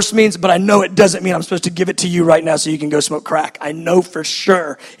that verse means, but I know it doesn't mean I'm supposed to give it to you right now so you can go smoke crack. I know for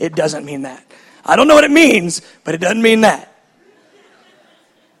sure it doesn't mean that. I don't know what it means, but it doesn't mean that.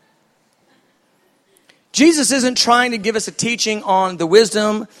 Jesus isn't trying to give us a teaching on the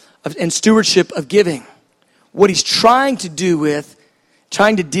wisdom and stewardship of giving. What he's trying to deal with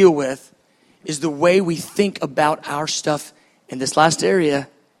is the way we think about our stuff in this last area,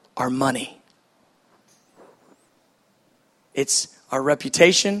 our money. It's our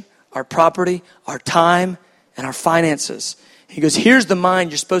reputation, our property, our time, and our finances. He goes, here's the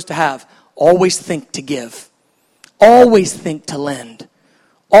mind you're supposed to have. Always think to give. Always think to lend.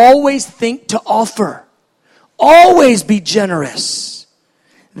 Always think to offer. Always be generous.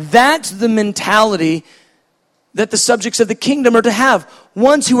 That's the mentality that the subjects of the kingdom are to have.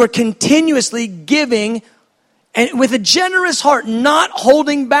 Ones who are continuously giving and with a generous heart, not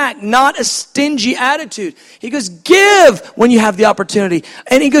holding back, not a stingy attitude. He goes, give when you have the opportunity.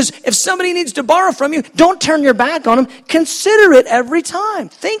 And he goes, if somebody needs to borrow from you, don't turn your back on them. Consider it every time.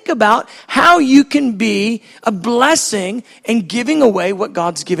 Think about how you can be a blessing in giving away what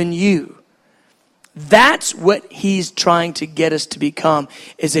God's given you. That's what he's trying to get us to become,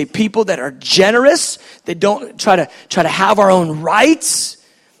 is a people that are generous, that don't try to have our own rights,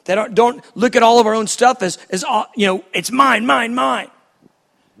 that don't look at all of our own stuff as it's mine.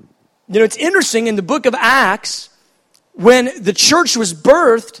 It's interesting in the book of Acts, when the church was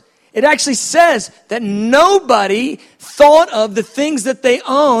birthed, it actually says that nobody thought of the things that they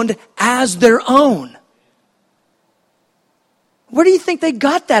owned as their own. Where do you think they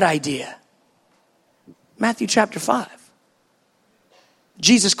got that idea? Matthew chapter 5.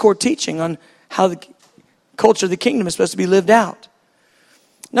 Jesus' core teaching on how the culture of the kingdom is supposed to be lived out.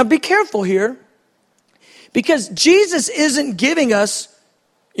 Now be careful here, because Jesus isn't giving us,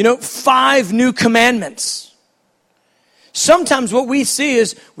 5 new commandments. Sometimes what we see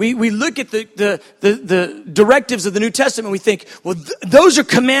is we look at the directives of the New Testament. We think, well, those are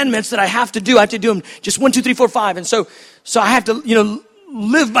commandments that I have to do. I have to do them just 1, 2, 3, 4, 5. And so I have to,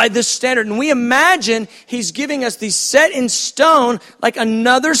 live by this standard. And we imagine he's giving us these set in stone, like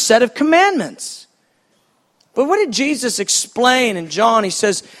another set of commandments. But what did Jesus explain in John? He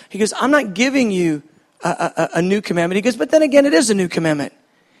goes, I'm not giving you a new commandment. He goes, but then again, it is a new commandment.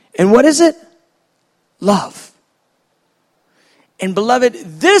 And what is it? Love. And beloved,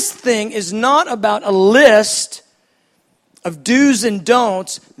 this thing is not about a list of do's and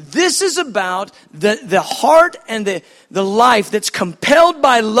don'ts. This is about the heart and the life that's compelled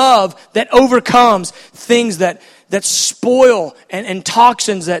by love, that overcomes things that spoil and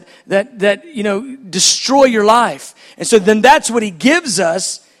toxins that destroy your life. And so then that's what he gives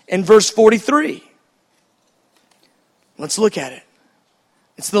us in verse 43. Let's look at it.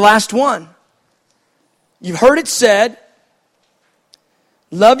 It's the last one. You've heard it said,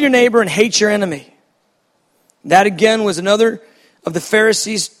 love your neighbor and hate your enemy. That again was another of the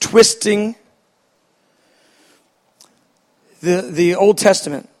Pharisees twisting the Old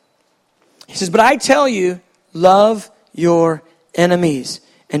Testament. He says, but I tell you, love your enemies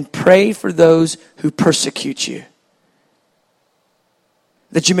and pray for those who persecute you,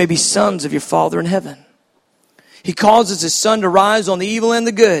 that you may be sons of your Father in heaven. He causes his sun to rise on the evil and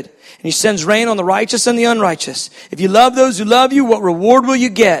the good, and he sends rain on the righteous and the unrighteous. If you love those who love you, what reward will you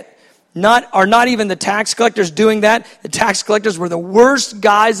get? Are not even the tax collectors doing that? The tax collectors were the worst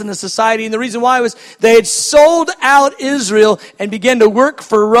guys in the society. And the reason why was they had sold out Israel and began to work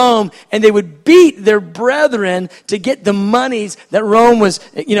for Rome. And they would beat their brethren to get the monies that Rome was,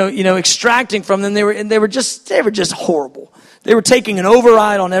 extracting from them. They were just horrible. They were taking an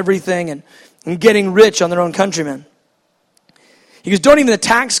override on everything and getting rich on their own countrymen. He goes, don't even the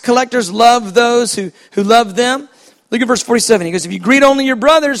tax collectors love those who love them? Look at verse 47. He goes, if you greet only your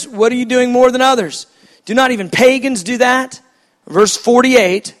brothers, what are you doing more than others? Do not even pagans do that? Verse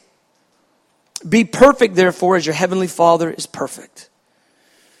 48. Be perfect, therefore, as your heavenly Father is perfect.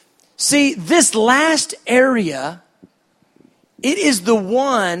 See, this last area, it is the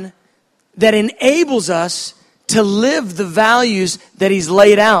one that enables us to live the values that he's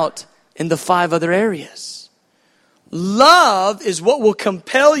laid out in the 5 other areas. Love is what will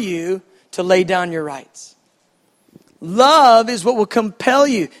compel you to lay down your rights. Love is what will compel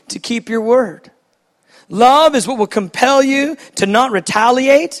you to keep your word. Love is what will compel you to not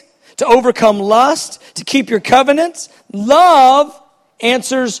retaliate, to overcome lust, to keep your covenants. Love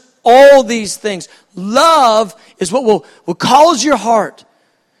answers all these things. Love is what will cause your heart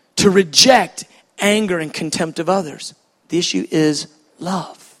to reject anger and contempt of others. The issue is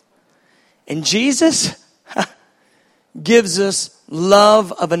love. And Jesus gives us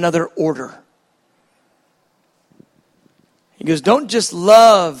love of another order. He goes, don't just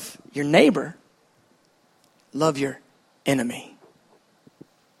love your neighbor, love your enemy.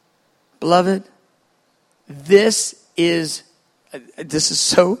 Beloved, this is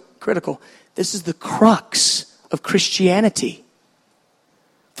so critical. This is the crux of Christianity.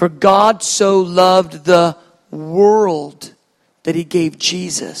 For God so loved the world that he gave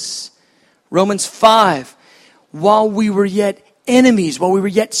Jesus. Romans 5, while we were yet enemies, while we were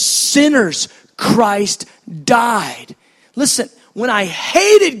yet sinners, Christ died. Listen, when I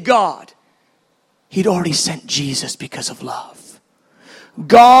hated God, he'd already sent Jesus because of love.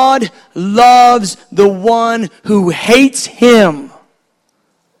 God loves the one who hates him.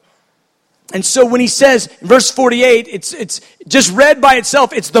 And so when he says, in verse 48, it's just read by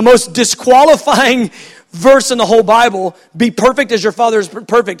itself, it's the most disqualifying verse in the whole Bible. Be perfect as your Father is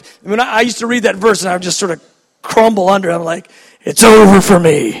perfect. When I used to read that verse and I would just sort of crumble under it. I'm like, it's over for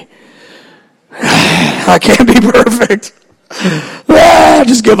me. I can't be perfect.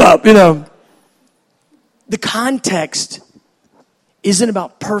 Just give up, The context isn't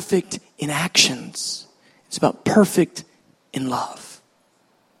about perfect in actions. It's about perfect in love.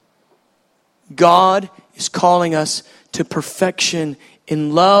 God is calling us to perfection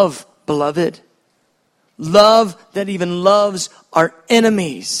in love, beloved. Love that even loves our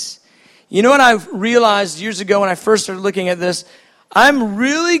enemies. You know what I've realized years ago when I first started looking at this? I'm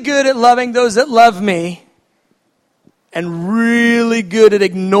really good at loving those that love me and really good at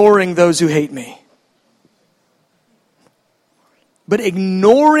ignoring those who hate me. But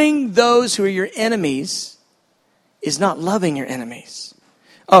ignoring those who are your enemies is not loving your enemies.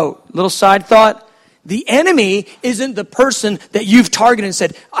 Oh, little side thought. The enemy isn't the person that you've targeted and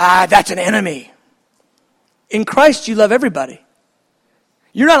said, that's an enemy. In Christ, you love everybody.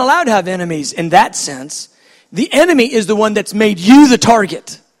 You're not allowed to have enemies in that sense. The enemy is the one that's made you the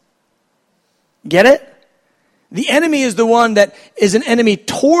target. Get it? The enemy is the one that is an enemy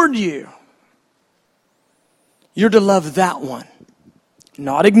toward you. You're to love that one.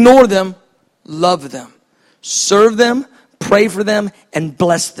 Not ignore them, love them. Serve them, pray for them, and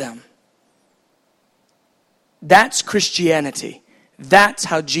bless them. That's Christianity. That's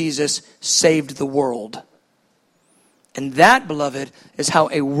how Jesus saved the world. And that, beloved, is how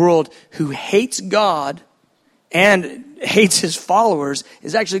a world who hates God and hates his followers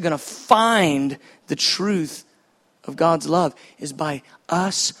is actually going to find the truth of God's love, is by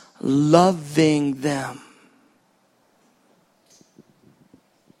us loving them.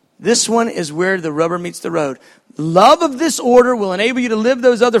 This one is where the rubber meets the road. Love of this order will enable you to live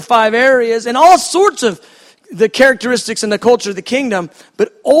those other 5 areas and all sorts of the characteristics and the culture of the kingdom.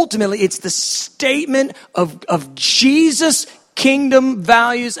 But ultimately, it's the statement of Jesus' kingdom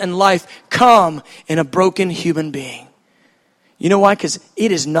values and life come in a broken human being. You know why? Because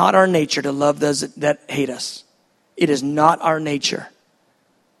it is not our nature to love those that hate us. It is not our nature.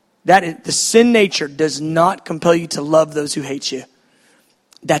 The sin nature does not compel you to love those who hate you.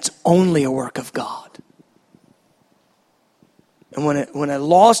 That's only a work of God. And when a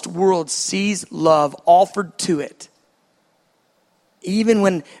lost world sees love offered to it, even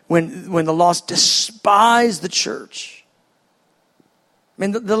when the lost despise the church, I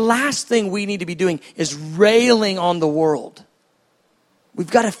mean, the last thing we need to be doing is railing on the world.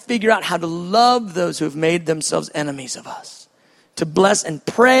 We've got to figure out how to love those who have made themselves enemies of us, to bless and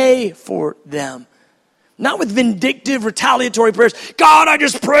pray for them. Not with vindictive, retaliatory prayers. God, I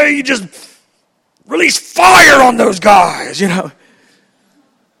just pray you just release fire on those guys,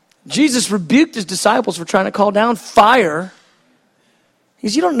 Jesus rebuked his disciples for trying to call down fire. He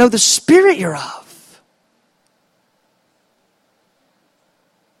says, you don't know the spirit you're of.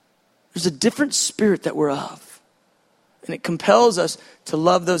 There's a different spirit that we're of. And it compels us to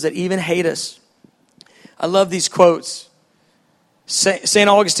love those that even hate us. I love these quotes. St.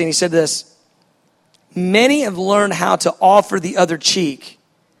 Augustine, he said this: many have learned how to offer the other cheek,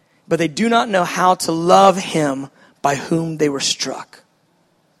 but they do not know how to love him by whom they were struck.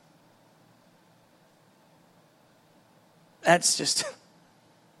 That just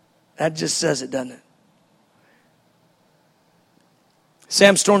says it, doesn't it?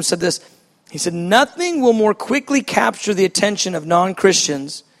 Sam Storm said this. He said, nothing will more quickly capture the attention of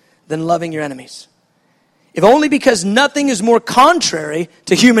non-Christians than loving your enemies. If only because nothing is more contrary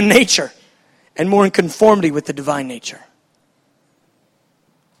to human nature and more in conformity with the divine nature.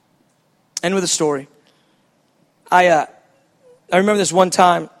 And with a story. I remember this one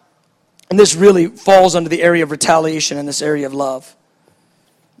time, and this really falls under the area of retaliation and this area of love.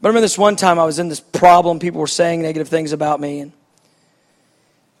 But I remember this one time I was in this problem. People were saying negative things about me. And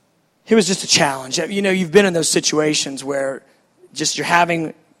it was just a challenge. You've been in those situations where just you're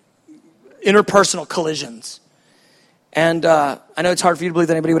having interpersonal collisions. And I know it's hard for you to believe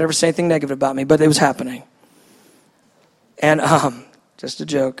that anybody would ever say anything negative about me, but it was happening. And just a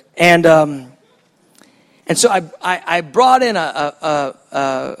joke. And And so I brought in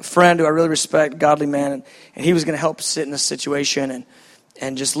a friend who I really respect, godly man, and he was going to help sit in this situation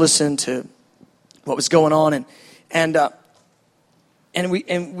and just listen to what was going on. And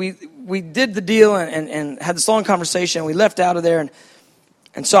we did the deal and had this long conversation. We left out of there,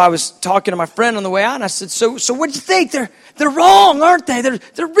 and so I was talking to my friend on the way out, and I said, "So what do you think? They're wrong, aren't they?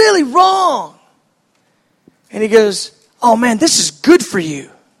 They're really wrong." And he goes, "Oh man, this is good for you."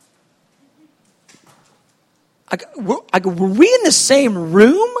 I go, "Were we in the same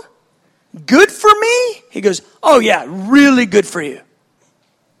room? Good for me?" He goes, "Oh yeah, really good for you."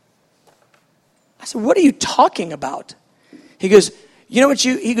 I said, "What are you talking about?" He goes, "You know what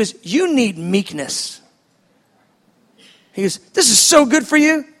he goes, you need meekness." He goes, "This is so good for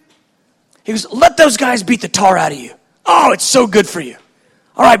you." He goes, "Let those guys beat the tar out of you." "Oh, it's so good for you."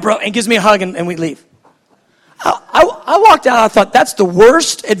 "All right, bro," and gives me a hug and we leave. I walked out, I thought, that's the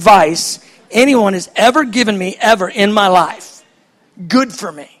worst advice anyone has ever given me ever in my life. Good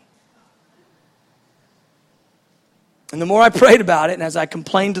for me. And the more I prayed about it, and as I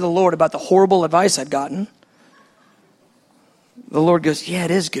complained to the Lord about the horrible advice I'd gotten, the Lord goes, "Yeah,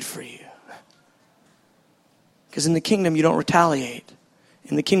 it is good for you. Because in the kingdom, you don't retaliate.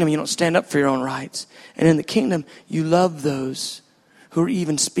 In the kingdom, you don't stand up for your own rights. And in the kingdom, you love those who are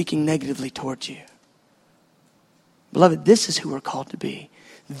even speaking negatively towards you." Beloved, this is who we're called to be.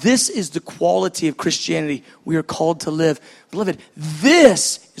 This is the quality of Christianity we are called to live. Beloved,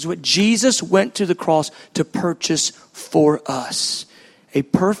 this is what Jesus went to the cross to purchase for us. A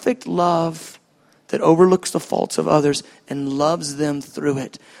perfect love that overlooks the faults of others and loves them through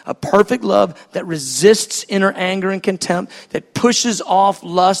it. A perfect love that resists inner anger and contempt, that pushes off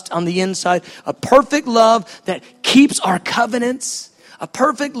lust on the inside. A perfect love that keeps our covenants. A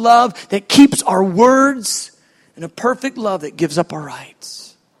perfect love that keeps our words. And a perfect love that gives up our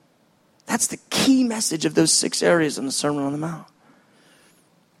rights. That's the key message of those 6 areas in the Sermon on the Mount.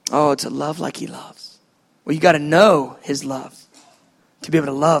 Oh, to love like he loves. Well, you got to know his love to be able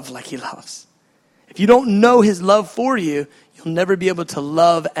to love like he loves. If you don't know his love for you, you'll never be able to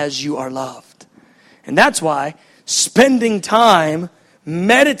love as you are loved. And that's why spending time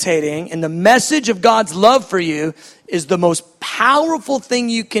meditating in the message of God's love for you is the most powerful thing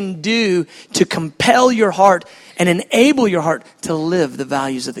you can do to compel your heart and enable your heart to live the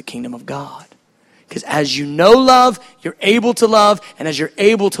values of the kingdom of God. Because as you know love, you're able to love. And as you're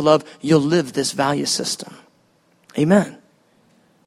able to love, you'll live this value system. Amen.